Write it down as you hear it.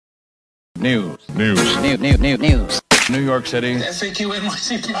News. New York City. The FAQ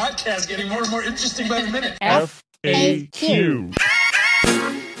NYC podcast getting more and more interesting by the minute. FAQ.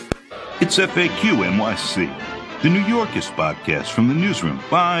 It's FAQ NYC, the New Yorkers podcast from the newsroom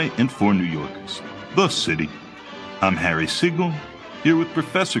by and for New Yorkers, the city. I'm Harry Siegel, here with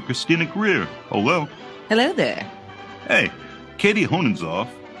Professor Christina Greer. Hello. Hello there. Hey, Katie Honen's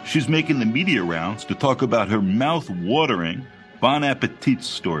off. She's making the media rounds to talk about her mouth-watering Bon Appetit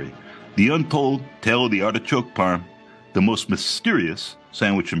story, the untold tale of the artichoke parm, the most mysterious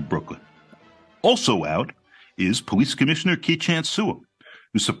sandwich in Brooklyn. Also out is Police Commissioner Keechant Sewell,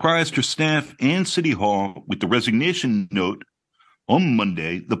 who surprised her staff and City Hall with the resignation note on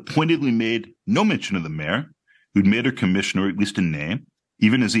Monday that pointedly made no mention of the mayor, who'd made her commissioner at least in name,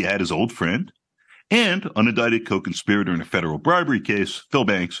 even as he had his old friend, and unindicted co-conspirator in a federal bribery case, Phil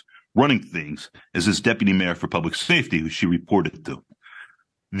Banks, running things as his deputy mayor for public safety, who she reported to.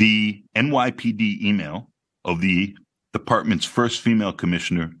 The NYPD email of the department's first female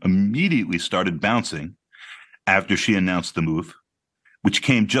commissioner immediately started bouncing after she announced the move, which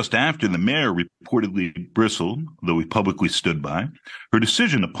came just after the mayor reportedly bristled, though he publicly stood by, her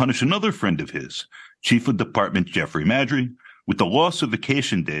decision to punish another friend of his, Chief of Department Jeffrey Madry, with the loss of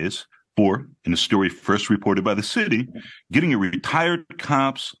vacation days for, in a story first reported by the city, getting a retired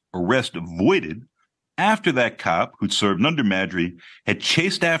cop's arrest voided after that cop, who'd served under Madry, had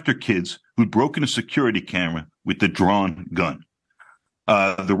chased after kids who'd broken a security camera with a drawn gun.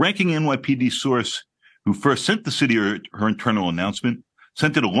 The ranking NYPD source who first sent the city her internal announcement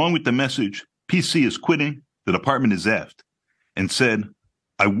sent it along with the message, PC is quitting, the department is effed, and said,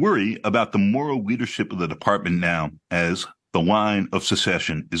 I worry about the moral leadership of the department now as the line of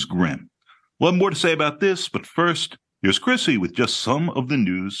secession is grim. We'll have more to say about this, but first, here's Chrissy with just some of the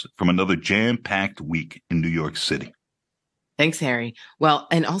news from another jam-packed week in New York City. Thanks, Harry. Well,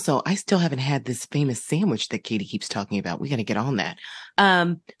 and also, I still haven't had this famous sandwich that Katie keeps talking about. We got to get on that.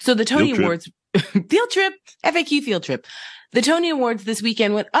 So the Tony Awards, field trip, FAQ field trip. The Tony Awards this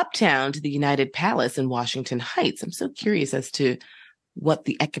weekend went uptown to the United Palace in Washington Heights. I'm so curious as to what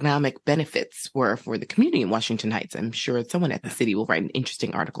the economic benefits were for the community in Washington Heights. I'm sure someone at the city will write an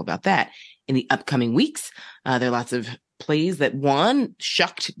interesting article about that in the upcoming weeks. There are lots of plays that won.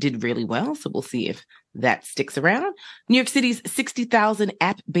 Shucked did really well, so we'll see if that sticks around. New York City's 60,000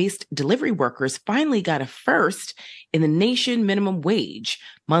 app-based delivery workers finally got a first in the nation minimum wage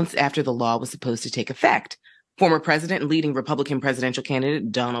months after the law was supposed to take effect. Former president and leading Republican presidential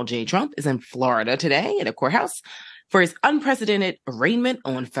candidate Donald J. Trump is in Florida today at a courthouse for his unprecedented arraignment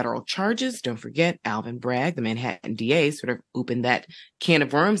on federal charges. Don't forget, Alvin Bragg, the Manhattan DA, sort of opened that can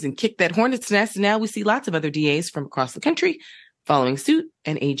of worms and kicked that hornet's nest. And now we see lots of other DAs from across the country following suit,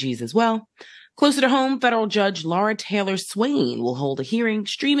 and AGs as well. Closer to home, federal judge Laura Taylor Swain will hold a hearing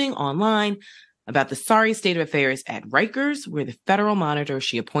streaming online about the sorry state of affairs at Rikers, where the federal monitor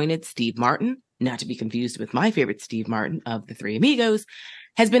she appointed, Steve Martin, not to be confused with my favorite Steve Martin of the Three Amigos,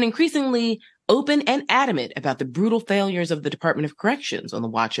 has been increasingly open and adamant about the brutal failures of the Department of Corrections on the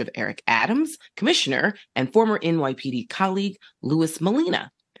watch of Eric Adams, commissioner, and former NYPD colleague Louis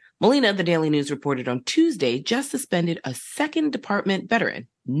Molina. Molina, the Daily News reported on Tuesday, just suspended a second department veteran,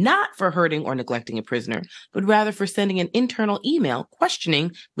 not for hurting or neglecting a prisoner, but rather for sending an internal email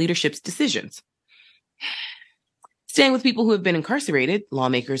questioning leadership's decisions. Staying with people who have been incarcerated,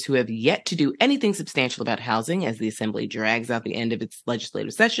 lawmakers who have yet to do anything substantial about housing as the Assembly drags out the end of its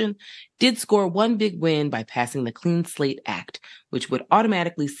legislative session, did score one big win by passing the Clean Slate Act, which would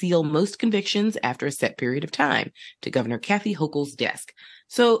automatically seal most convictions after a set period of time, to Governor Kathy Hochul's desk.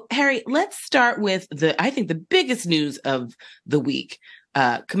 So, Harry, let's start with I think the biggest news of the week,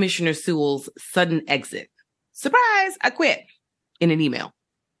 Commissioner Sewell's sudden exit. Surprise, I quit, in an email.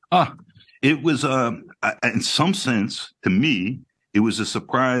 It was, in some sense, to me, it was a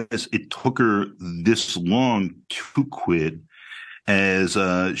surprise it took her this long to quit, as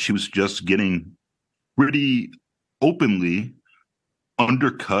she was just getting pretty openly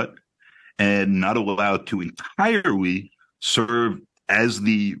undercut and not allowed to entirely serve as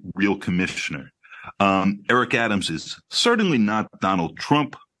the real commissioner. Eric Adams is certainly not Donald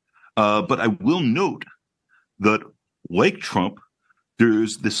Trump, but I will note that, like Trump,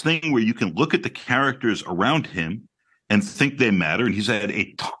 there's this thing where you can look at the characters around him and think they matter. And he's had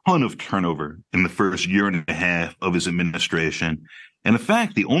a ton of turnover in the first year and a half of his administration. And in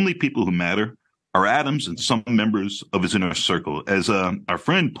fact, the only people who matter are Adams and some members of his inner circle. As our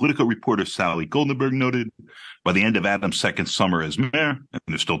friend, Politico reporter Sally Goldenberg noted, by the end of Adams' second summer as mayor, and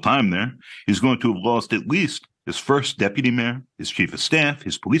there's still time there, he's going to have lost at least his first deputy mayor, his chief of staff,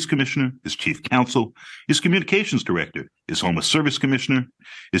 his police commissioner, his chief counsel, his communications director, his homeless service commissioner,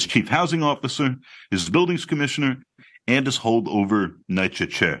 his chief housing officer, his buildings commissioner, and his holdover NYCHA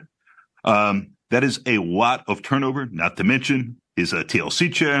chair. That is a lot of turnover, not to mention his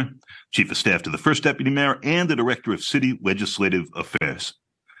TLC chair, chief of staff to the first deputy mayor, and the director of city legislative affairs.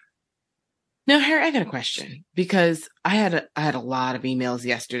 Now, Harry, I got a question, because I had a lot of emails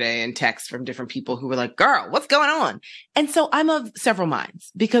yesterday and texts from different people who were like, girl, what's going on? And so I'm of several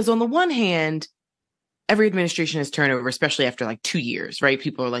minds, because on the one hand, every administration has turnover, especially after like 2 years, right?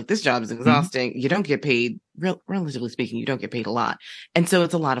 People are like, this job is exhausting. You don't get paid, relatively speaking, you don't get paid a lot. And so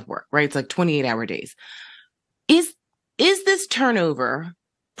it's a lot of work, right? It's like 28-hour days. Is this turnover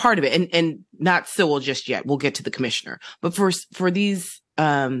part of it? And not Sewell just yet. We'll get to the commissioner. But for these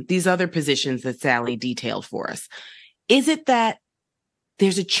other positions that Sally detailed for us, is it that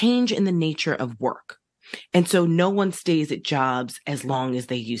there's a change in the nature of work? And so no one stays at jobs as long as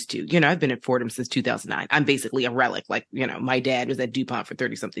they used to. You know, I've been at Fordham since 2009. I'm basically a relic. Like, you know, my dad was at DuPont for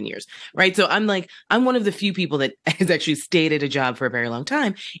 30 something years, right? So I'm one of the few people that has actually stayed at a job for a very long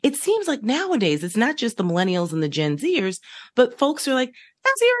time. It seems like nowadays it's not just the millennials and the Gen Zers, but folks are like,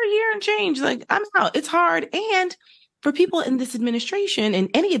 that's here a year and change. Like, I'm out. It's hard. And for people in this administration, in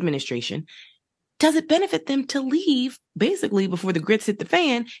any administration, does it benefit them to leave basically before the grits hit the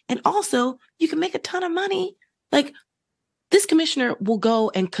fan? And also, you can make a ton of money. Like, this commissioner will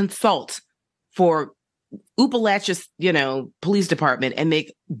go and consult for Oopalach's, police department and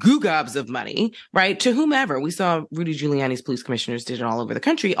make goo-gobs of money, right? To whomever. We saw Rudy Giuliani's police commissioners did it all over the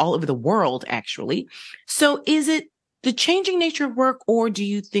country, all over the world, actually. So is it the changing nature of work, or do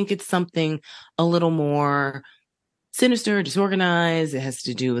you think it's something a little more sinister, disorganized? It has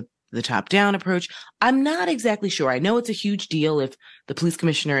to do with the top-down approach. I'm not exactly sure. I know it's a huge deal if the police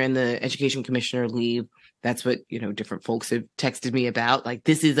commissioner and the education commissioner leave. That's what, different folks have texted me about. Like,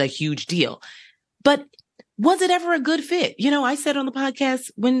 this is a huge deal. But was it ever a good fit? I said on the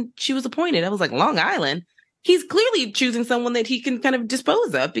podcast when she was appointed, I was like, Long Island, he's clearly choosing someone that he can kind of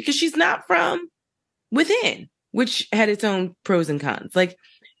dispose of because she's not from within, which had its own pros and cons. Like,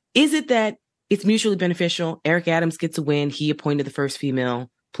 is it that it's mutually beneficial? Eric Adams gets a win. He appointed the first female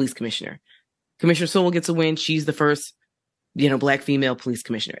police commissioner. Commissioner Sewell gets a win. She's the first, Black female police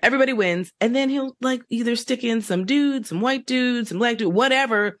commissioner. Everybody wins. And then he'll either stick in some dude, some white dude, some black dude,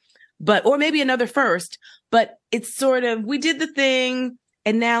 whatever, or maybe another first. But it's sort of, we did the thing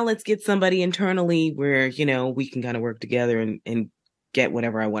and now let's get somebody internally where, we can kind of work together and get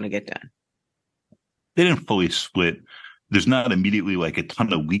whatever I want to get done. They didn't fully split. There's not immediately a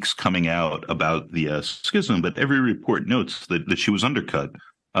ton of leaks coming out about the schism, but every report notes that she was undercut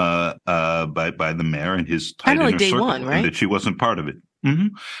by the mayor and his tight inner circle, right? And that she wasn't part of it. Mm-hmm.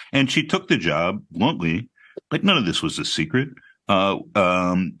 And she took the job bluntly, like none of this was a secret.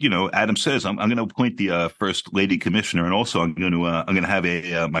 Adam says, I'm going to appoint the first lady commissioner, and also I'm going to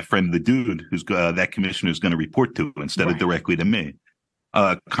have my friend the dude who's that commissioner is going to report to instead of directly to me.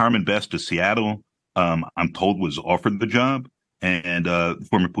 Carmen Best of Seattle, I'm told was offered the job, and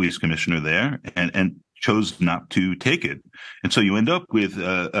former police commissioner there, and chose not to take it. And so you end up with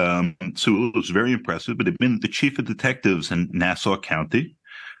Sewell was very impressive, but had been the chief of detectives in Nassau County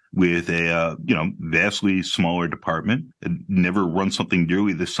with a vastly smaller department, had never run something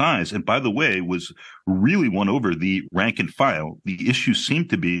nearly this size, and by the way, was really won over the rank and file. The issue seemed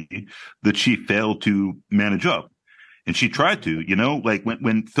to be that she failed to manage up. And she tried to,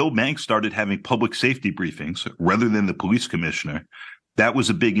 when Phil Banks started having public safety briefings rather than the police commissioner, that was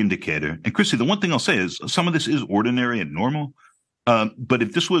a big indicator. And Chrissy, the one thing I'll say is some of this is ordinary and normal. But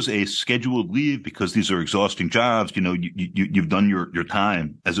if this was a scheduled leave because these are exhausting jobs, you've done your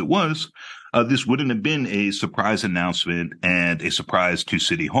time as it was, this wouldn't have been a surprise announcement and a surprise to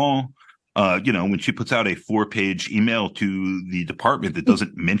City Hall. When she puts out a 4-page email to the department that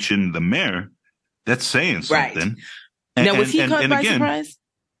doesn't mention the mayor, that's saying something. Right. Now, was he caught by surprise?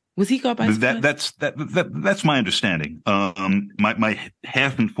 Was he caught by surprise? That's my understanding. My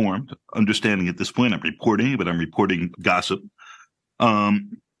half-informed understanding at this point, I'm reporting gossip.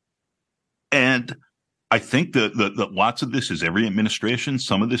 And I think that lots of this is every administration.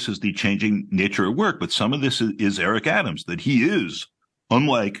 Some of this is the changing nature of work, but some of this is Eric Adams, that he is,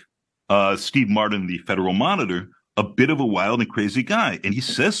 unlike Steve Martin, the Federal Monitor, a bit of a wild and crazy guy. And he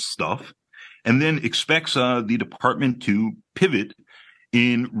says stuff and then expects the department to pivot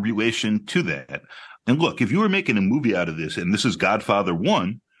in relation to that. And look, if you were making a movie out of this, and this is Godfather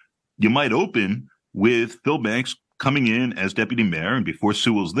 1, you might open with Phil Banks coming in as deputy mayor and before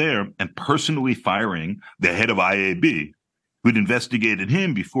Sewell's there and personally firing the head of IAB who'd investigated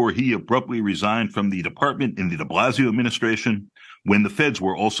him before he abruptly resigned from the department in the de Blasio administration when the feds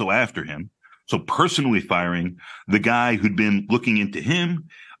were also after him. So personally firing the guy who'd been looking into him,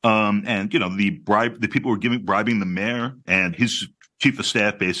 and, you know, the people were bribing the mayor and his chief of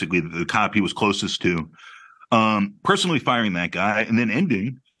staff, basically the cop he was closest to, personally firing that guy, and then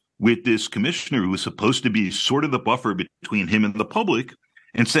ending with this commissioner who was supposed to be sort of the buffer between him and the public,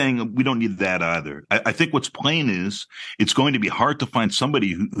 and saying, we don't need that either. I think what's plain is it's going to be hard to find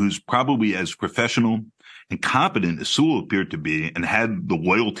somebody who's probably as professional and competent as Sewell appeared to be and had the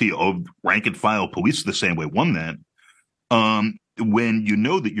loyalty of rank and file police the same way, won that, when you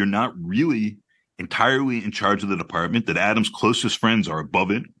know that you're not really entirely in charge of the department, that Adams' closest friends are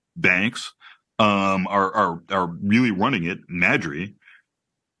above it, Banks, are really running it, Madry.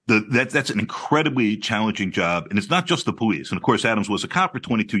 That's an incredibly challenging job. And it's not just the police. And of course, Adams was a cop for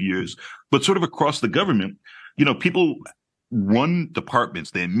 22 years, but sort of across the government, you know, people run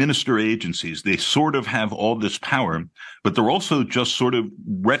departments, they administer agencies, they sort of have all this power, but they're also just sort of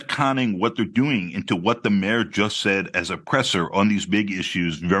retconning what they're doing into what the mayor just said as oppressor on these big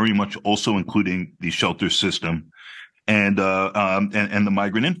issues, very much also including the shelter system and the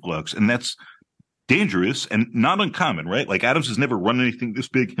migrant influx. And that's dangerous and not uncommon, right? Like Adams has never run anything this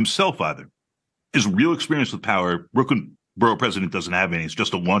big himself either. His real experience with power, Brooklyn borough president doesn't have any. It's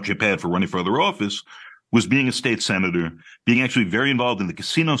just a launching pad for running for other office, was being a state senator, being actually very involved in the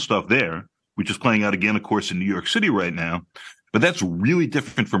casino stuff there, which is playing out again, of course, in New York City right now. But that's really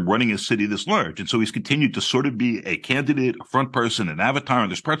different from running a city this large. And so he's continued to sort of be a candidate, a front person, an avatar.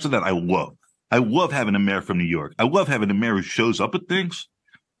 And there's parts of that I love. I love having a mayor from New York. I love having a mayor who shows up at things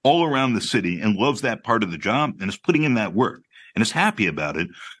all around the city and loves that part of the job and is putting in that work and is happy about it.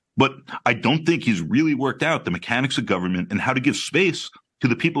 But I don't think he's really worked out the mechanics of government and how to give space to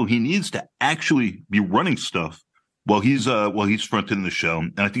the people he needs to actually be running stuff while he's fronting the show.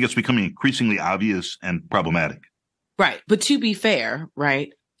 And I think it's becoming increasingly obvious and problematic. Right. But to be fair,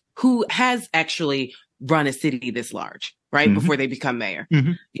 right, who has actually run a city this large, right, Mm-hmm. before they become mayor?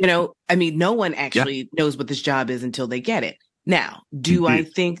 Mm-hmm. You know, I mean, no one actually knows what this job is until they get it. Now, do I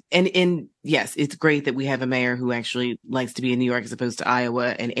think, and yes, it's great that we have a mayor who actually likes to be in New York as opposed to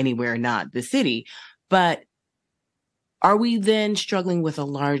Iowa and anywhere not the city. But are we then struggling with a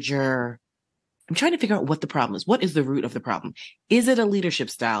larger, I'm trying to figure out what the problem is. What is the root of the problem? Is it a leadership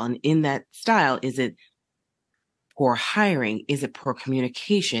style? And in that style, is it poor hiring? Is it poor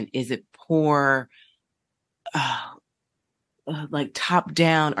communication? Is it poor, like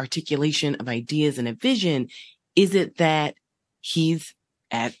top-down articulation of ideas and a vision? Is it that he's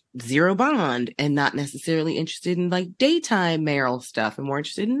at zero bond and not necessarily interested in like daytime mayoral stuff and more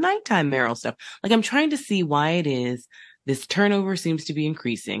interested in nighttime mayoral stuff? Like, I'm trying to see why it is this turnover seems to be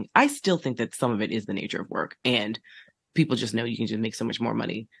increasing. I still think that some of it is the nature of work and people just know you can just make so much more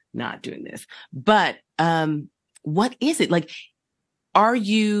money not doing this. But what is it? Like,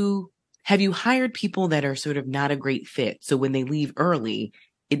 have you hired people that are sort of not a great fit? So when they leave early,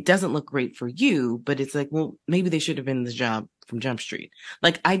 it doesn't look great for you, but it's like, well, maybe they should have been in this job from Jump Street.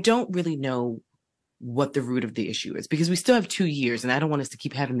 Like, I don't really know what the root of the issue is because we still have 2 years and I don't want us to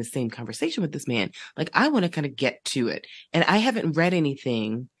keep having the same conversation with this man. Like, I want to kind of get to it. And I haven't read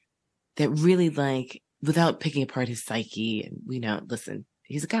anything that really, like, without picking apart his psyche, and we know, listen,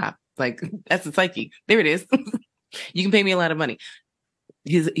 he's a cop. Like, that's the psyche. There it is. You can pay me a lot of money.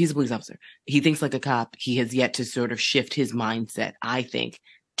 He's a police officer. He thinks like a cop. He has yet to sort of shift his mindset, I think,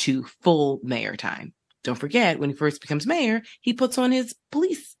 to full mayor time. Don't forget, when he first becomes mayor, he puts on his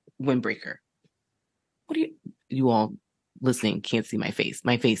police windbreaker. What do you all listening can't see my face.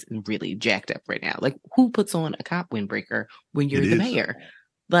 My face is really jacked up right now. Like, who puts on a cop windbreaker when you're the mayor?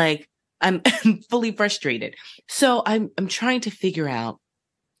 Like, I'm fully frustrated. So I'm trying to figure out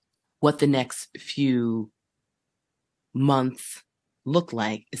what the next few months look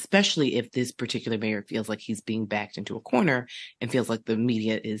like, especially if this particular mayor feels like he's being backed into a corner and feels like the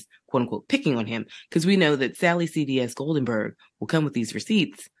media is, quote unquote, picking on him. Because we know that Sally CDS Goldenberg will come with these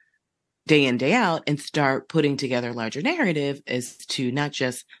receipts day in, day out and start putting together a larger narrative as to not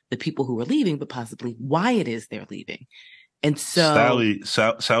just the people who are leaving, but possibly why it is they're leaving. And so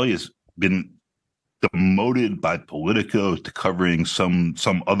Sally has been demoted by Politico to covering some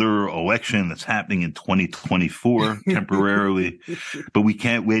other election that's happening in 2024 temporarily, but we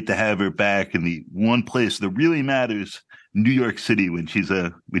can't wait to have her back in the one place that really matters, New York City, when she's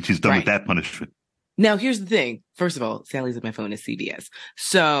done with that punishment. Now, here's the thing. First of all, Sally's at my phone is CBS.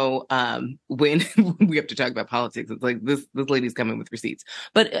 So when we have to talk about politics, it's like this lady's coming with receipts.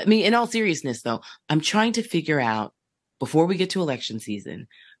 But I mean, in all seriousness, though, I'm trying to figure out before we get to election season,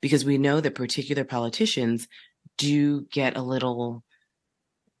 because we know that particular politicians do get a little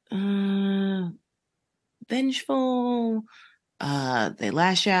vengeful. They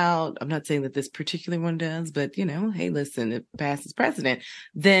lash out. I'm not saying that this particular one does, but hey, listen, if past is precedent,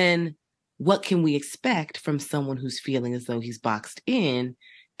 then what can we expect from someone who's feeling as though he's boxed in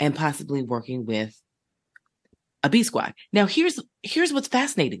and possibly working with a B squad? Now, here's what's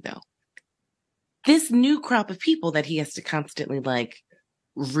fascinating though. This new crop of people that he has to constantly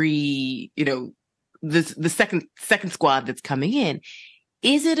the second squad that's coming in,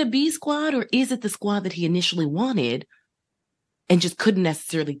 is it a B squad or is it the squad that he initially wanted and just couldn't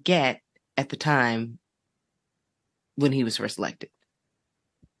necessarily get at the time when he was first elected?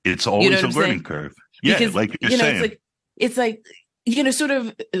 It's always a learning curve. Yeah, because, like you're saying. It's like sort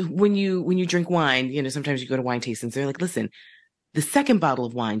of when you drink wine, sometimes you go to wine tastings, they're like, listen, the second bottle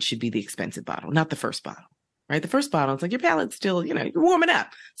of wine should be the expensive bottle, not the first bottle, right? The first bottle, it's like your palate's still, you're warming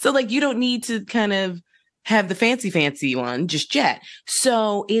up. So you don't need to kind of have the fancy one just yet.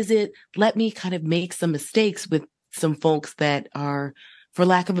 So is it, let me kind of make some mistakes with some folks that are, for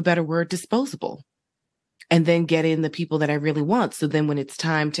lack of a better word, disposable, and then get in the people that I really want. So then when it's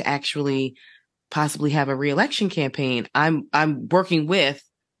time to actually possibly have a reelection campaign, I'm working with,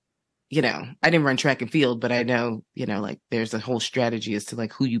 I didn't run track and field, but I know, there's a whole strategy as to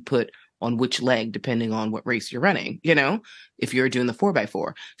who you put on which leg, depending on what race you're running, if you're doing the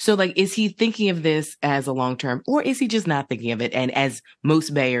 4x4. So is he thinking of this as a long-term, or is he just not thinking of it? And as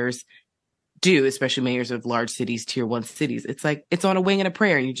most mayors do, especially mayors of large cities, tier 1 cities, it's on a wing and a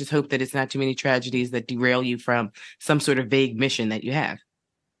prayer. And you just hope that it's not too many tragedies that derail you from some sort of vague mission that you have.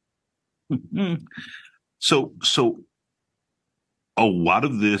 Mm-hmm. So a lot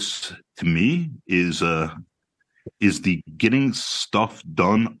of this to me is the getting stuff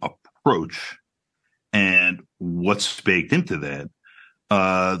done approach, and what's baked into that.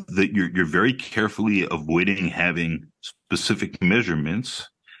 That you're very carefully avoiding having specific measurements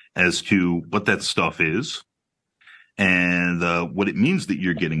as to what that stuff is and what it means that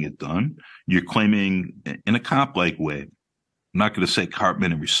you're getting it done. You're claiming in a cop-like way. I'm not going to say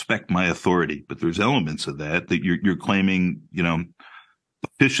Cartman and respect my authority, but there's elements of that you're claiming,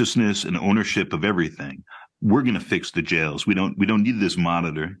 officiousness and ownership of everything. We're going to fix the jails. We don't need this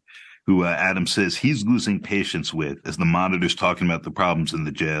monitor who Adam says he's losing patience with as the monitor's talking about the problems in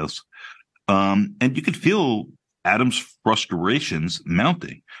the jails. And you could feel Adam's frustrations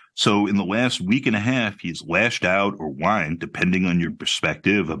mounting. So in the last week and a half, he's lashed out or whined, depending on your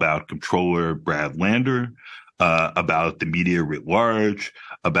perspective, about Comptroller Brad Lander, about the media writ large,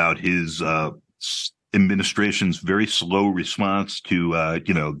 about his administration's very slow response to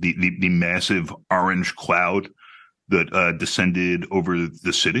the massive orange cloud that descended over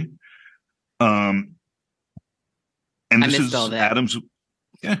the city. And this is Adams.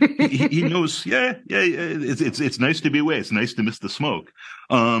 Yeah, he knows. Yeah. It's nice to be away. It's nice to miss the smoke.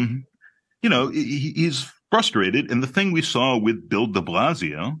 He's frustrated. And the thing we saw with Bill de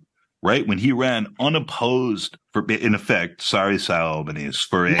Blasio, right, when he ran unopposed for, in effect, sorry Sal Albanese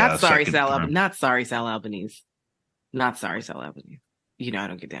for a not sorry second Sal term. Albanese, not sorry Sal Albanese, not sorry Sal Albanese. I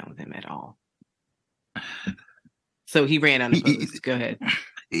don't get down with him at all. So he ran unopposed. Go ahead.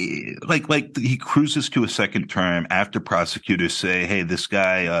 Like he cruises to a second term after prosecutors say, hey, this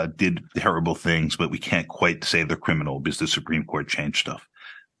guy did terrible things, but we can't quite say they're criminal because the Supreme Court changed stuff.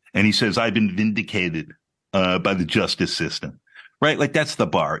 And he says, I've been vindicated by the justice system, right? That's the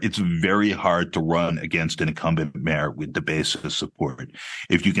bar. It's very hard to run against an incumbent mayor with the base of support.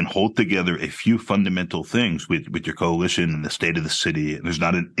 If you can hold together a few fundamental things with your coalition and the state of the city, and there's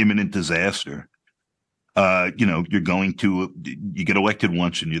not an imminent disaster, you get elected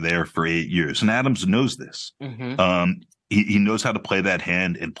once and you're there for 8 years. And Adams knows this. Mm-hmm. He knows how to play that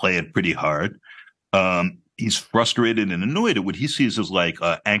hand and play it pretty hard. He's frustrated and annoyed at what he sees as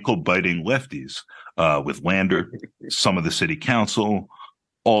ankle biting lefties, with Lander, some of the city council,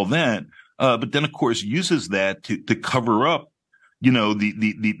 all that. But then of course uses that to cover up,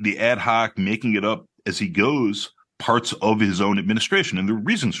 the ad hoc making it up as he goes parts of his own administration. And the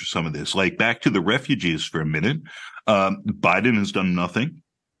reasons for some of this, back to the refugees for a minute, Biden has done nothing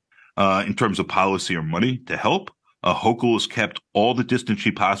in terms of policy or money to help. Hochul has kept all the distance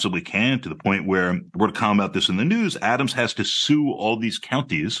she possibly can, to the point where, we're to comment about this in the news, Adams has to sue all these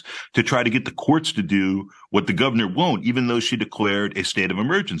counties to try to get the courts to do what the governor won't, even though she declared a state of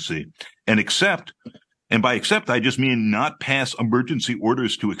emergency. And by accept, I just mean not pass emergency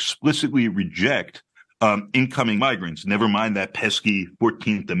orders to explicitly reject incoming migrants. Never mind that pesky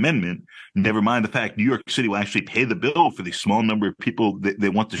 14th Amendment. Never mind the fact New York City will actually pay the bill for the small number of people that they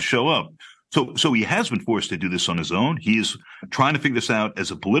want to show up. So he has been forced to do this on his own. He is trying to figure this out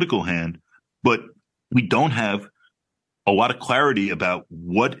as a political hand, but we don't have a lot of clarity about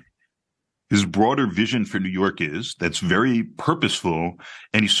what his broader vision for New York is. That's very purposeful,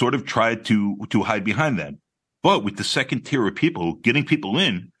 and he sort of tried to hide behind that. But with the second tier of people, getting people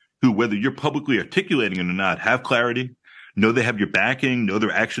in who, whether you're publicly articulating it or not, have clarity, know they have your backing, know they're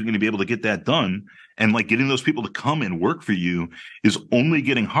actually going to be able to get that done, and like getting those people to come and work for you is only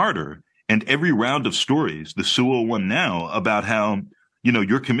getting harder. And every round of stories, the Sewell one now, about how, you know,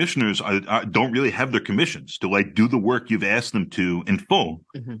 your commissioners don't really have their commissions to like do the work you've asked them to in full.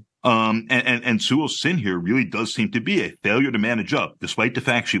 Mm-hmm. And Sewell's sin here really does seem to be a failure to manage up, despite the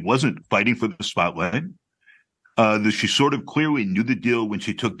fact she wasn't fighting for the spotlight. That she sort of clearly knew the deal when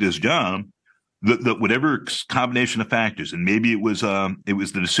she took this job. That whatever combination of factors, and maybe it was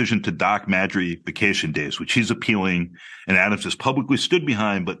the decision to dock Marjorie vacation days, which he's appealing, and Adams has publicly stood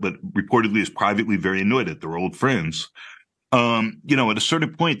behind, but reportedly is privately very annoyed at. Their old friends. You know, at a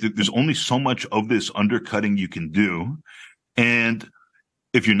certain point, there's only so much of this undercutting you can do, and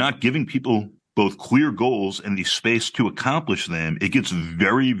if you're not giving people both clear goals and the space to accomplish them, it gets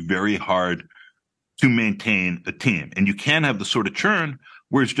very, very hard to maintain a team. And you can have the sort of churn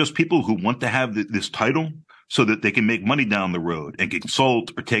where it's just people who want to have this title so that they can make money down the road and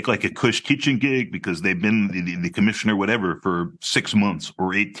consult or take like a cush teaching gig because they've been the commissioner, whatever, for 6 months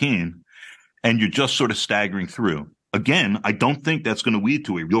or 18. And you're just sort of staggering through. Again, I don't think that's going to lead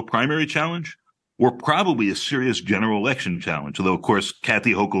to a real primary challenge or probably a serious general election challenge. Although, of course,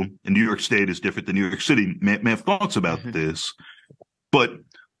 Kathy Hochul in New York State is different than New York City, may have thoughts about this. But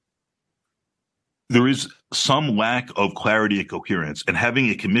there is some lack of clarity and coherence, and having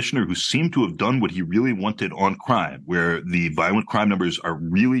a commissioner who seemed to have done what he really wanted on crime, where the violent crime numbers are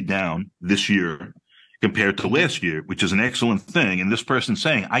really down this year compared to last year, which is an excellent thing. And this person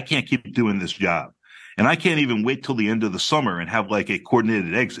saying, I can't keep doing this job. And I can't even wait till the end of the summer and have like a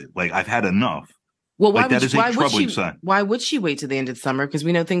coordinated exit. Like, I've had enough. Well, why would she wait to the end of the summer? Because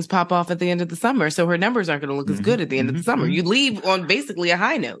we know things pop off at the end of the summer. So her numbers aren't going to look as good at the end of the summer. You leave on basically a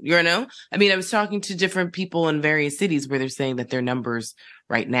high note, you know? I mean, I was talking to different people in various cities where they're saying that their numbers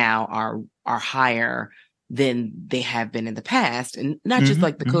right now are higher than they have been in the past. And not just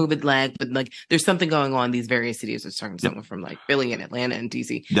like the COVID lag, but like there's something going on in these various cities. I was talking to someone from like Philly and Atlanta and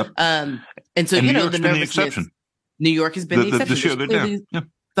DC. And so, you know, the nervousness, New York has been the exception.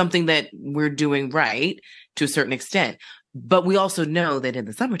 Something that we're doing right to a certain extent. But we also know that in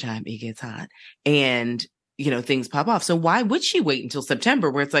the summertime, it gets hot and, you know, things pop off. So why would she wait until September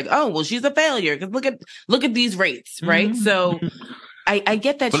where it's like, oh, well, she's a failure because look at these rates, right? So I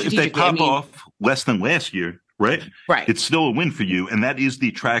get that. But if they pop off less than last year, right? It's still a win for you. And that is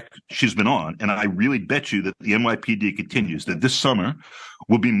the track she's been on. And I really bet you that the NYPD continues, that this summer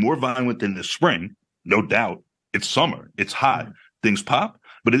will be more violent than this spring. No doubt. It's summer. It's hot. Things pop.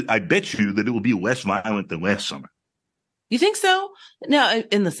 But I bet you that it will be less violent than last summer. You think so? No,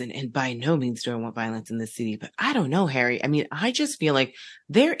 and listen, and by no means do I want violence in this city, but I don't know, Harry. I mean, I just feel like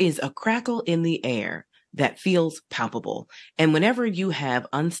there is a crackle in the air that feels palpable. And whenever you have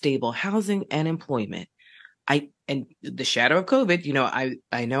unstable housing and employment, and the shadow of COVID, you know,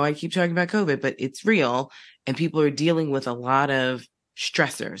 I know I keep talking about COVID, but it's real and people are dealing with a lot of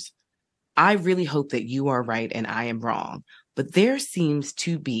stressors. I really hope that you are right and I am wrong. But there seems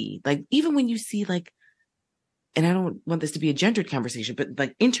to be, like, even when you see, like, and I don't want this to be a gendered conversation, but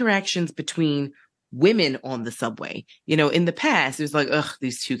like interactions between women on the subway. You know, in the past, it was like, ugh,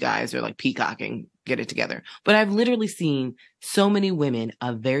 these two guys are like peacocking, get it together. But I've literally seen so many women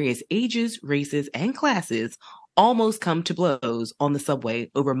of various ages, races, and classes almost come to blows on the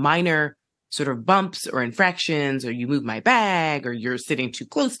subway over minor sort of bumps or infractions, or you move my bag, or you're sitting too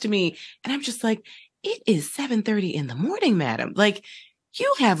close to me. And I'm just like, it is 7:30 in the morning, madam. Like,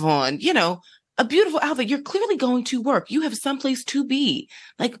 you have on, you know, a beautiful outfit. You're clearly going to work. You have someplace to be.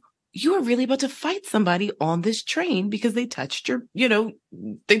 Like, you are really about to fight somebody on this train because they touched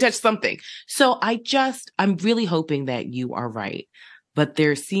they touched something. So I'm really hoping that you are right. But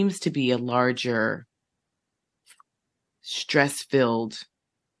there seems to be a larger stress-filled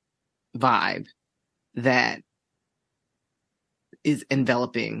vibe that is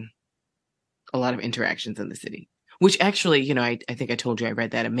enveloping a lot of interactions in the city, which actually, you know, I think I told you I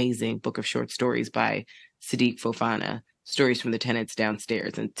read that amazing book of short stories by Sadiq Fofana, Stories from the Tenants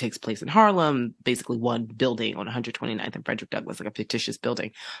Downstairs, and it takes place in Harlem, basically one building on 129th and Frederick Douglass, like a fictitious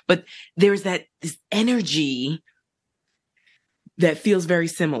building. But there's this energy that feels very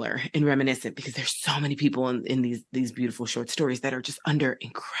similar and reminiscent because there's so many people in these beautiful short stories that are just under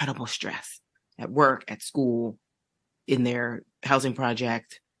incredible stress at work, at school, in their housing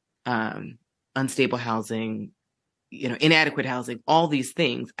project, unstable housing, inadequate housing, all these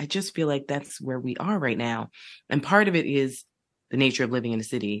things. I just feel like that's where we are right now. And part of it is the nature of living in a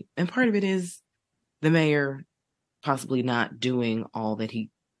city. And part of it is the mayor possibly not doing all that he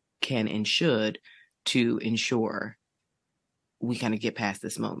can and should to ensure we kind of get past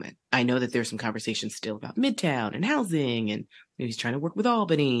this moment. I know that there's some conversations still about Midtown and housing, and he's trying to work with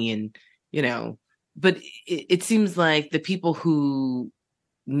Albany and, but it seems like the people who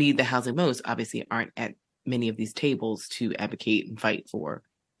need the housing most obviously aren't at many of these tables to advocate and fight for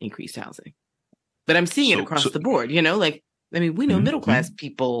increased housing. But I'm seeing it across the board, we know middle-class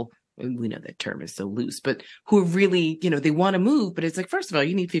people, we know that term is so loose, but who are really, they want to move, but it's like, first of all,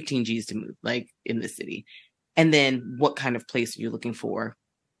 you need 15 G's to move, like in the city. And then what kind of place are you looking for?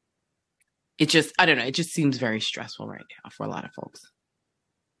 It just, I don't know. It just seems very stressful right now for a lot of folks.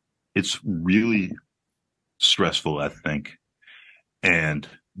 It's really stressful, I think. And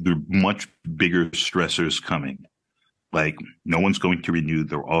there are much bigger stressors coming. Like, no one's going to renew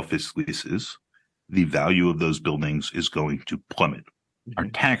their office leases. The value of those buildings is going to plummet. Our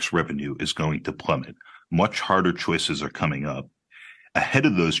tax revenue is going to plummet. Much harder choices are coming up. Ahead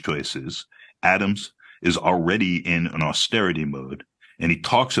of those choices, Adams is already in an austerity mode, and he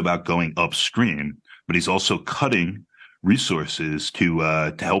talks about going upstream, but he's also cutting resources to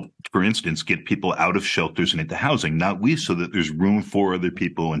help, for instance, get people out of shelters and into housing, not least so that there's room for other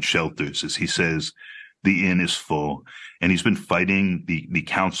people in shelters. As he says, the inn is full, and he's been fighting the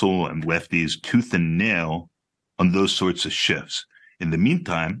council and lefties tooth and nail on those sorts of shifts. In the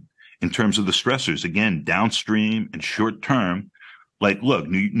meantime, in terms of the stressors, again, downstream and short term, like, look,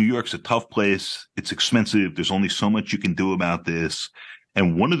 New York's a tough place. It's expensive. There's only so much you can do about this.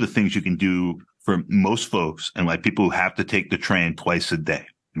 And one of the things you can do for most folks, and like people who have to take the train twice a day,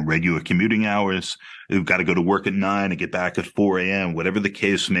 regular commuting hours, who've got to go to work at 9 and get back at 4 a.m., whatever the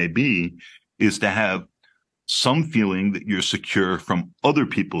case may be, is to have some feeling that you're secure from other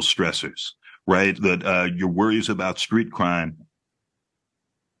people's stressors, right? That your worries about street crime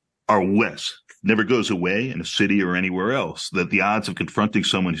are less, never goes away in a city or anywhere else, that the odds of confronting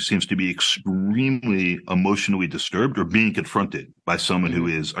someone who seems to be extremely emotionally disturbed or being confronted by someone who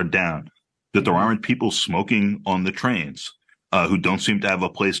are down, that there aren't people smoking on the trains who don't seem to have a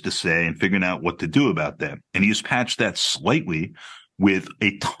place to stay and figuring out what to do about that. And he's patched that slightly with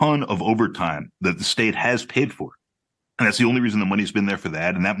a ton of overtime that the state has paid for. And that's the only reason the money's been there for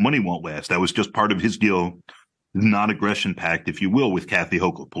that. And that money won't last. That was just part of his deal, non-aggression pact, if you will, with Kathy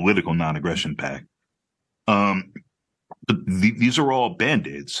Hochul, political non-aggression pact. But these are all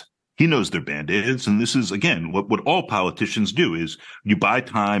Band-Aids. He knows they're Band-Aids. And this is, again, what all politicians do is you buy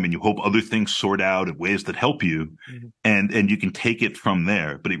time and you hope other things sort out in ways that help you. And you can take it from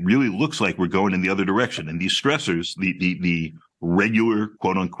there. But it really looks like we're going in the other direction. And these stressors, the regular,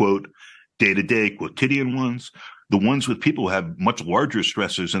 quote unquote, day-to-day quotidian ones, the ones with people who have much larger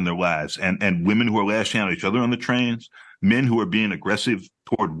stressors in their lives, and women who are lashing out at each other on the trains, men who are being aggressive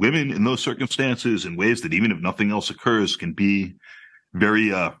toward women in those circumstances in ways that even if nothing else occurs can be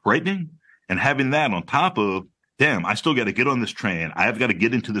very frightening. And having that on top of, damn, I still got to get on this train. I've got to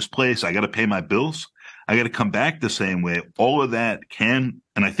get into this place. I got to pay my bills. I got to come back the same way. All of that can,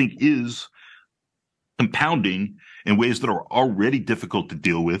 and I think is, compounding in ways that are already difficult to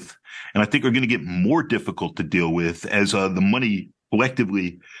deal with, and I think are going to get more difficult to deal with as the money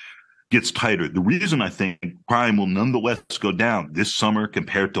collectively gets tighter. The reason I think crime will nonetheless go down this summer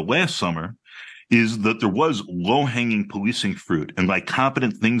compared to last summer is that there was low-hanging policing fruit and like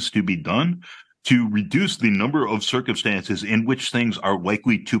competent things to be done to reduce the number of circumstances in which things are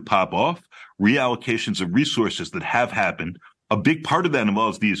likely to pop off, reallocations of resources that have happened. A big part of that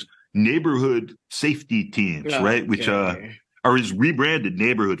involves these neighborhood safety teams, right? Which are his rebranded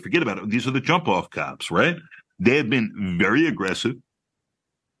neighborhood. Forget about it. These are the jump off cops, right? They have been very aggressive.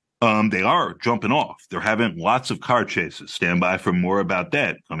 They are jumping off. They're having lots of car chases. Stand by for more about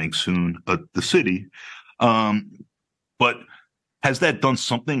that coming soon at the city. But has that done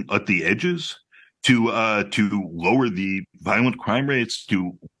something at the edges to lower the violent crime rates,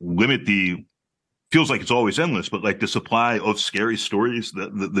 to limit the, feels like it's always endless, but like the supply of scary stories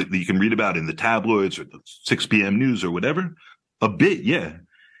that you can read about in the tabloids or the 6 p.m. news or whatever? A bit, yeah.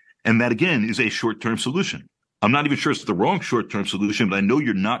 And that, again, is a short-term solution. I'm not even sure it's the wrong short-term solution, but I know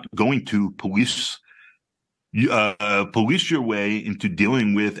you're not going to police your way into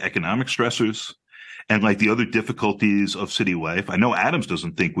dealing with economic stressors and like the other difficulties of city life. I know Adams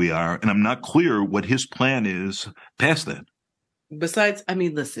doesn't think we are, and I'm not clear what his plan is past that. Besides, I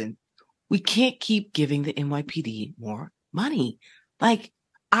mean, listen, we can't keep giving the NYPD more money. Like,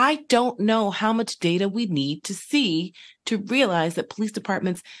 I don't know how much data we need to see to realize that police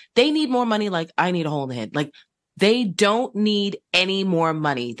departments, they need more money like I need a hole in the head. Like, They don't need any more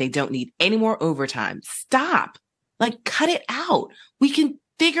money. They don't need any more overtime. Stop. Like, cut it out. We can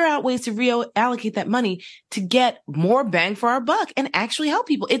figure out ways to reallocate that money to get more bang for our buck and actually help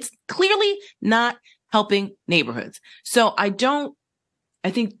people. It's clearly not helping neighborhoods. So I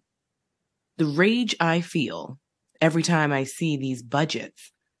think the rage I feel every time I see these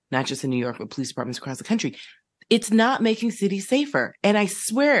budgets, not just in New York, but police departments across the country, it's not making cities safer. And I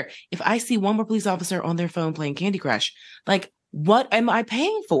swear, if I see one more police officer on their phone playing Candy Crush, like, what am I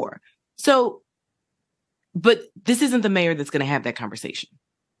paying for? So, but this isn't the mayor that's going to have that conversation.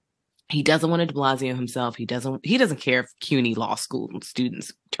 He doesn't want to de Blasio himself. He doesn't care if CUNY law school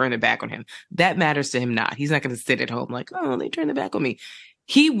students turn their back on him. That matters to him not. He's not going to sit at home like, oh, they turned their back on me.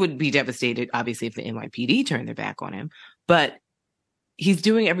 He would be devastated, obviously, if the NYPD turned their back on him. But he's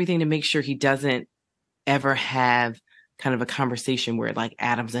doing everything to make sure he doesn't ever have kind of a conversation where, like,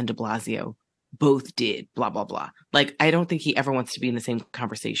 Adams and de Blasio both did blah, blah, blah. Like, I don't think he ever wants to be in the same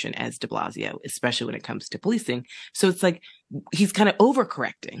conversation as de Blasio, especially when it comes to policing. So it's like he's kind of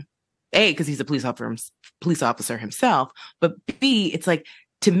overcorrecting. A, because he's a police officer himself, but B, it's like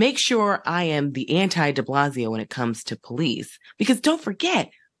to make sure I am the anti-de Blasio when it comes to police. Because don't forget,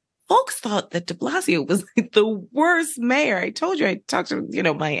 folks thought that de Blasio was like the worst mayor. I told you, I talked to,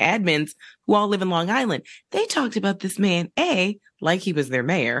 my admins who all live in Long Island. They talked about this man, A, like he was their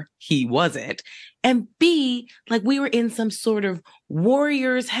mayor. He wasn't. And B, like we were in some sort of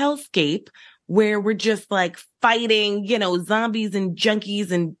warriors hellscape where we're just like fighting, zombies and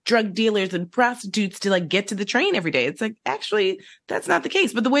junkies and drug dealers and prostitutes to like get to the train every day. It's like, actually, that's not the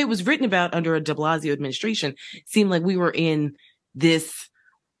case. But the way it was written about under a de Blasio administration seemed like we were in this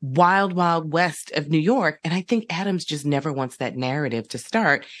wild, wild west of New York. And I think Adams just never wants that narrative to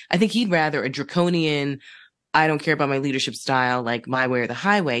start. I think he'd rather a draconian, I don't care about my leadership style, like my way or the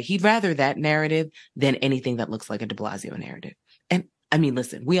highway. He'd rather that narrative than anything that looks like a de Blasio narrative. And I mean,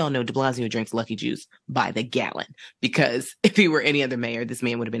 listen, we all know de Blasio drinks Lucky Juice by the gallon, because if he were any other mayor, this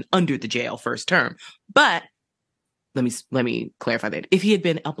man would have been under the jail first term. But let me clarify that. If he had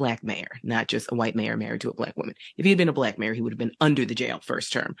been a black mayor, not just a white mayor married to a black woman, if he had been a black mayor, he would have been under the jail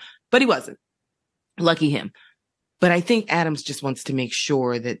first term. But he wasn't. Lucky him. But I think Adams just wants to make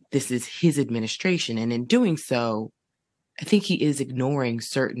sure that this is his administration. And in doing so, I think he is ignoring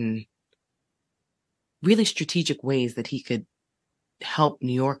certain really strategic ways that he could help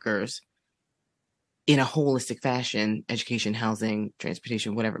New Yorkers in a holistic fashion, education, housing,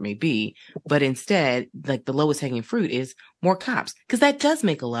 transportation, whatever it may be. But instead, like the lowest hanging fruit is more cops, because that does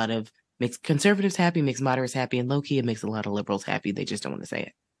makes conservatives happy, makes moderates happy, and low key, it makes a lot of liberals happy. They just don't want to say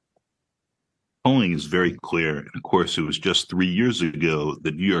it. Polling is very clear. And of course, it was just 3 years ago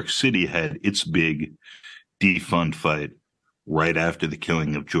that New York City had its big defund fight right after the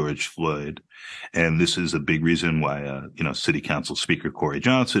killing of George Floyd. And this is a big reason why, City Council Speaker Corey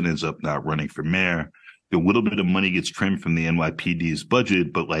Johnson ends up not running for mayor. A little bit of money gets trimmed from the NYPD's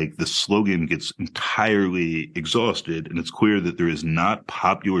budget, but like the slogan gets entirely exhausted. And it's clear that there is not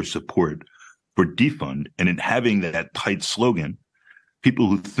popular support for defund. And in having that tight slogan, people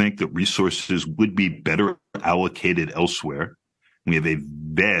who think that resources would be better allocated elsewhere, we have a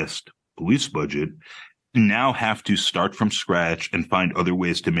vast police budget, now have to start from scratch and find other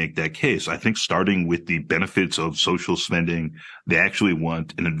ways to make that case. I think starting with the benefits of social spending they actually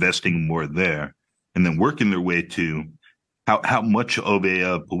want and investing more there, and then working their way to how much of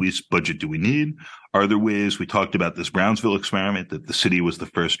a police budget do we need? Are there ways? We talked about this Brownsville experiment that the city was the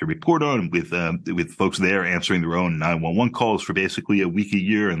first to report on, with folks there answering their own 911 calls for basically a week a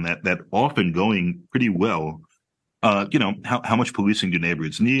year, and that often going pretty well. How much policing do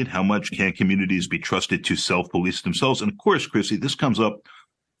neighborhoods need? How much can communities be trusted to self-police themselves? And of course, Chrissy, this comes up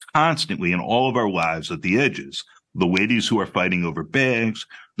constantly in all of our lives at the edges. The ladies who are fighting over bags,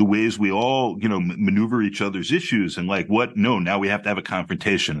 the ways we all, maneuver each other's issues, and like, what? No, now we have to have a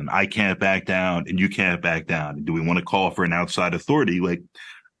confrontation, and I can't back down and you can't back down. And do we want to call for an outside authority? Like,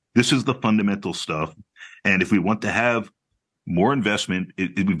 this is the fundamental stuff. And if we want to have more investment,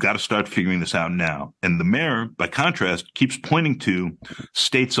 we've got to start figuring this out now. And the mayor, by contrast, keeps pointing to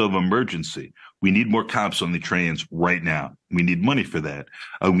states of emergency. We need more cops on the trains right now. We need money for that.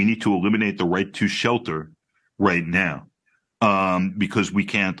 We need to eliminate the right to shelter right now, because we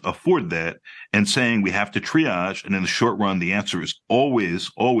can't afford that. And saying we have to triage. And in the short run, the answer is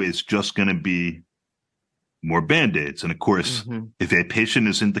always just going to be more Band-Aids. And of course, if a patient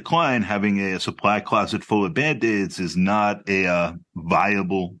is in decline, having a supply closet full of Band-Aids is not a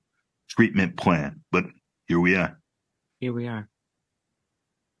viable treatment plan. But here we are.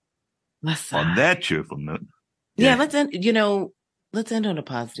 Let's on that cheerful note. Yeah, let's end on a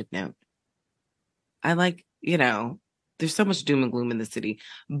positive note. I like you know, there's so much doom and gloom in the city,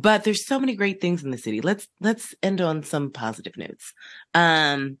 but there's so many great things in the city. Let's end on some positive notes.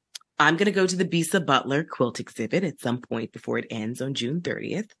 I'm going to go to the Bisa Butler quilt exhibit at some point before it ends on June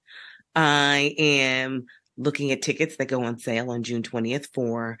 30th. I am looking at tickets that go on sale on June 20th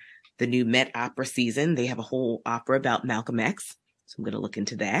for the new Met Opera season. They have a whole opera about Malcolm X, so I'm going to look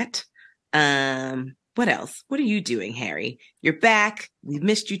into that. What else? What are you doing, Harry? You're back. We've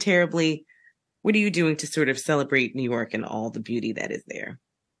missed you terribly. What are you doing to sort of celebrate New York and all the beauty that is there?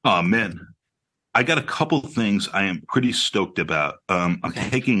 Oh, man. I got a couple things I am pretty stoked about. I'm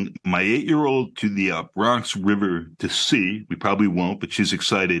taking my 8-year-old to the Bronx River to see. We probably won't, but she's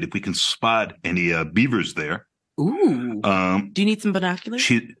excited if we can spot any beavers there. Ooh. Do you need some binoculars?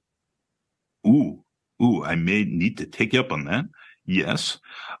 I may need to take you up on that. Yes.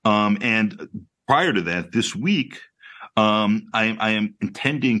 And prior to that, this week, I am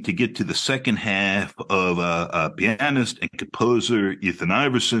intending to get to the second half of pianist and composer Ethan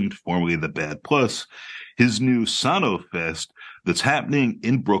Iverson, formerly the Bad Plus, his new Sono Fest that's happening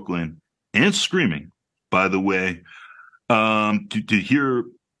in Brooklyn and streaming, by the way, to hear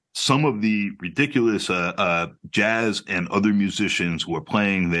some of the ridiculous jazz and other musicians who are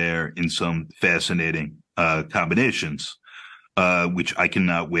playing there in some fascinating combinations. Which I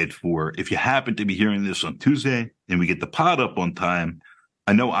cannot wait for. If you happen to be hearing this on Tuesday and we get the pod up on time,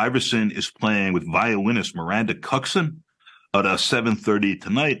 I know Iverson is playing with violinist Miranda Cuxon at 7:30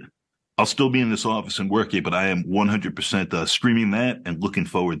 tonight. I'll still be in this office and working, but I am 100% streaming that and looking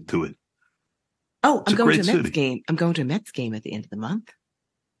forward to it. Oh, I'm going to a Mets game. I'm going to a Mets game at the end of the month.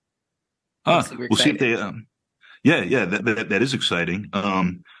 We'll see if they. That is exciting.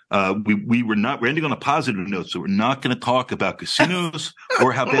 We're ending on a positive note, so we're not going to talk about casinos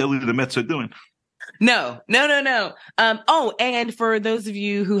or how badly the Mets are doing. No. And for those of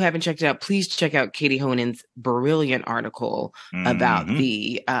you who haven't checked it out, please check out Katie Honen's brilliant article about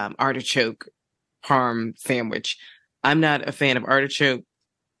the artichoke parm sandwich. I'm not a fan of artichoke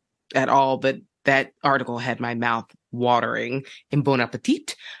at all, but that article had my mouth watering in bon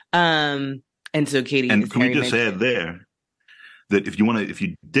appetit. And so Katie, and can we just add there that if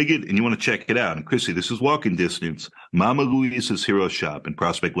you dig it and you want to check it out, and Chrissy, this is walking distance, Mama Louise's Hero Shop in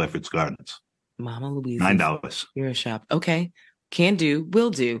Prospect Lefferts Gardens. Mama Louise's $9. Hero Shop. Okay. Can do, will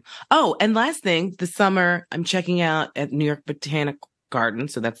do. Oh, and last thing, this summer I'm checking out at New York Botanic Garden.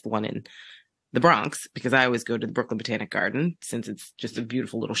 So that's the one in the Bronx, because I always go to the Brooklyn Botanic Garden since it's just a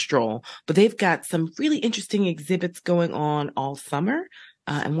beautiful little stroll. But they've got some really interesting exhibits going on all summer.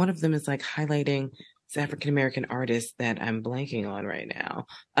 And one of them is like highlighting this African-American artist that I'm blanking on right now.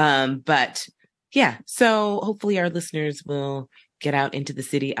 But yeah, so hopefully our listeners will get out into the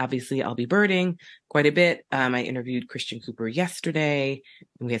city. Obviously, I'll be birding quite a bit. I interviewed Christian Cooper yesterday,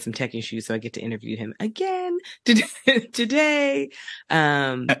 and we had some tech issues, so I get to interview him again today.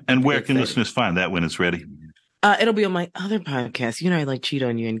 And where can listeners find that when it's ready? It'll be on my other podcast. You know, I like cheat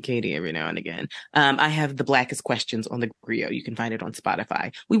on you and Katie every now and again. I have the Blackest Questions on the Grio. You can find it on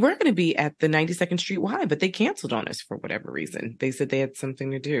Spotify. We were going to be at the 92nd Street Y, but they canceled on us for whatever reason. They said they had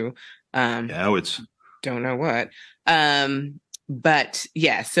something to do. Don't know what. But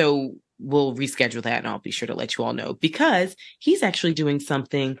yeah, so we'll reschedule that and I'll be sure to let you all know, because he's actually doing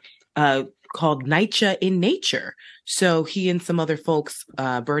something called NYCHA in Nature. So he and some other folks,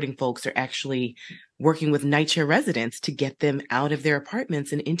 birding folks, are actually working with NYCHA residents to get them out of their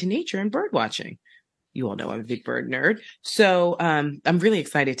apartments and into nature and bird watching. You all know I'm a big bird nerd. So I'm really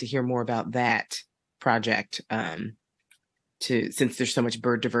excited to hear more about that project since there's so much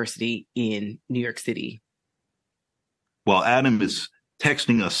bird diversity in New York City. Well, Adam is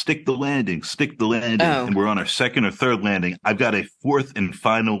texting us, stick the landing, and we're on our second or third landing. I've got a fourth and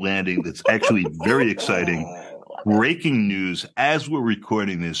final landing that's actually very exciting. Breaking news as we're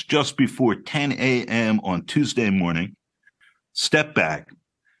recording this, just before 10 a.m. on Tuesday morning. Step back,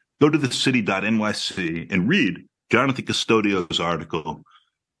 go to thecity.nyc and read Jonathan Custodio's article,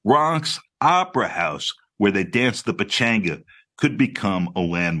 Bronx Opera House, where they dance the pachanga, could become a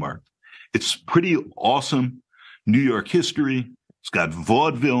landmark. It's pretty awesome New York history. It's got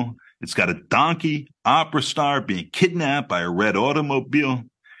vaudeville. It's got a donkey opera star being kidnapped by a red automobile.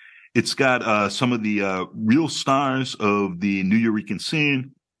 It's got some of the real stars of the New Yorican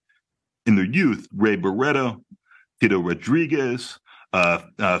scene in their youth: Ray Barretto, Tito Rodriguez,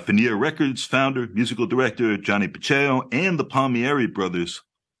 Fania Records founder, musical director Johnny Pacheco, and the Palmieri brothers,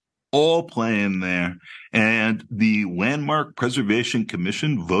 all playing there. And the Landmark Preservation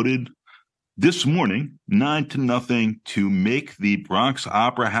Commission voted this morning 9-0 to make the Bronx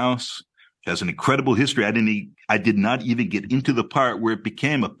Opera House, which has an incredible history. I did not even get into the part where it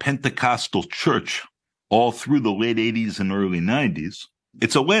became a Pentecostal church all through the late 80s and early 90s.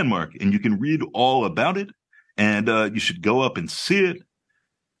 It's a landmark, and you can read all about it, and you should go up and see it.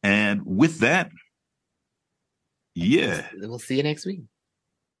 And with that, yeah. We'll see you next week.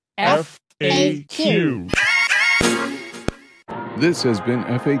 FAQ. This has been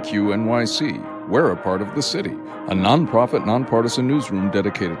FAQ NYC. We're a part of The City, a nonprofit, nonpartisan newsroom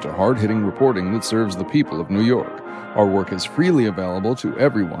dedicated to hard-hitting reporting that serves the people of New York. Our work is freely available to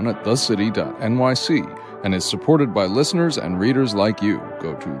everyone at thecity.nyc and is supported by listeners and readers like you.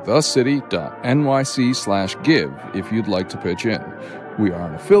 Go to thecity.nyc/give if you'd like to pitch in. We are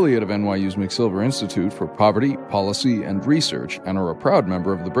an affiliate of NYU's McSilver Institute for Poverty, Policy, and Research and are a proud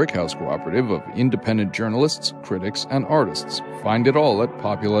member of the Brickhouse Cooperative of independent journalists, critics, and artists. Find it all at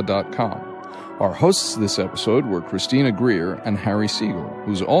popula.com. Our hosts this episode were Christina Greer and Harry Siegel,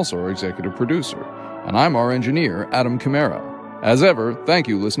 who's also our executive producer. And I'm our engineer, Adam Chimera. As ever, thank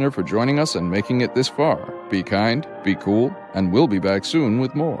you, listener, for joining us and making it this far. Be kind, be cool, and we'll be back soon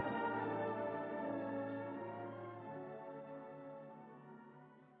with more.